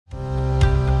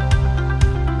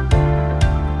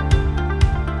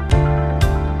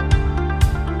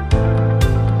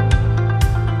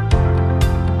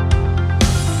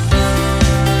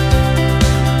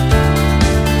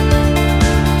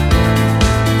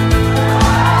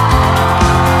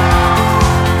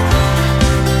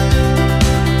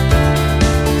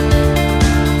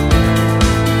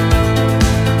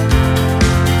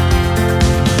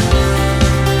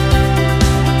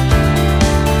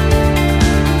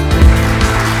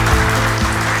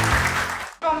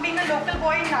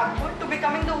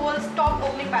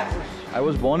I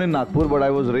was born in Nagpur, but I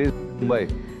was raised in Mumbai.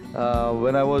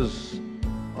 When I was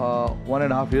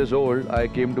 1.5 years old, I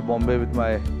came to Bombay with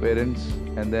my parents,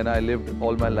 and then I lived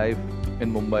all my life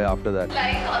in Mumbai after that.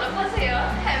 Like all of us here,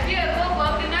 have you ever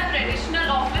worked in a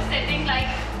traditional office setting like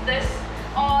this?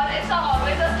 Or it's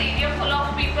always a stadium full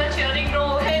of people cheering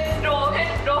Rohit, Rohit,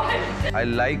 Rohit? I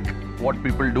like what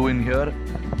people do in here.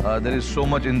 There is so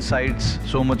much insights,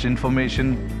 so much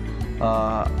information,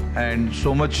 and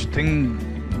so much thing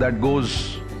that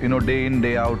goes, day in,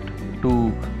 day out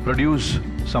to produce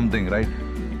something, right?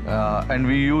 And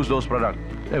we use those products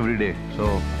every day. So,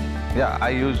 yeah, I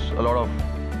use a lot of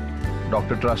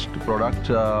Dr. Trust products.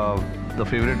 The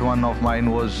favorite one of mine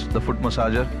was the foot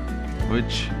massager,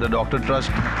 which the Dr.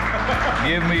 Trust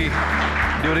gave me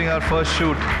during our first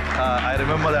shoot. I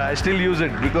remember that. I still use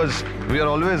it because we are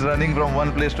always running from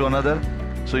one place to another.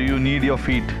 So you need your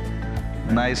feet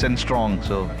nice and strong.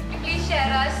 So please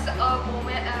share us a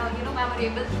moment,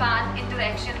 memorable fan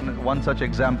interaction. One such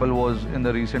example was in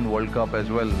the recent World Cup as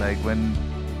well. Like when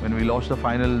we lost the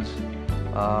finals,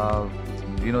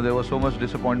 there was so much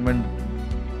disappointment.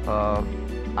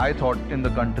 I thought in the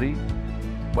country,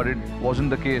 but it wasn't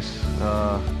the case.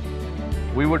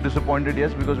 We were disappointed,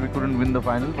 yes, because we couldn't win the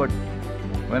final. But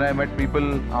when I met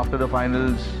people after the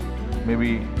finals,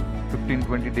 maybe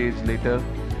 15-20 days later,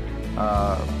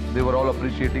 they were all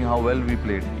appreciating how well we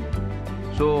played.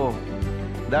 So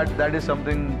that is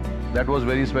something that was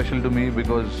very special to me,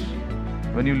 because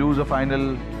when you lose a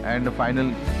final, and a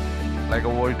final like a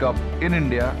World Cup in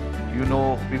India,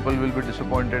 people will be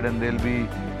disappointed and they'll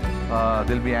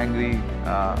be angry.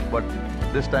 But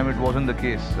this time it wasn't the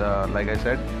case. Like I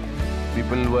said,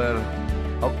 people were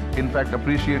in fact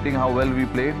appreciating how well we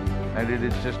played, and it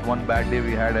is just one bad day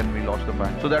we had and we lost the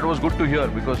final. So that was good to hear,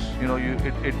 because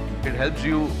it helps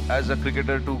you as a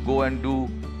cricketer to go and do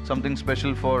something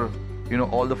special for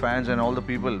all the fans and all the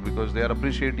people, because they are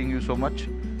appreciating you so much,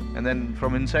 and then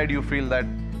from inside you feel that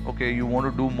okay, you want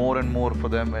to do more and more for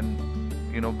them, and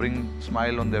bring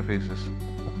smile on their faces.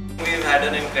 We've had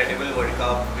an incredible World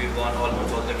Cup. We've won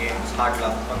almost all the games. Hard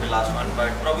luck on the last one,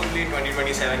 but probably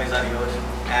 2027 is our year.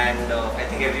 And I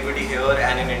think everybody here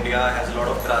and in India has a lot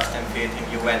of trust and faith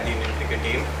in you and the Indian cricket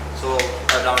team. So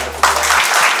a round of applause.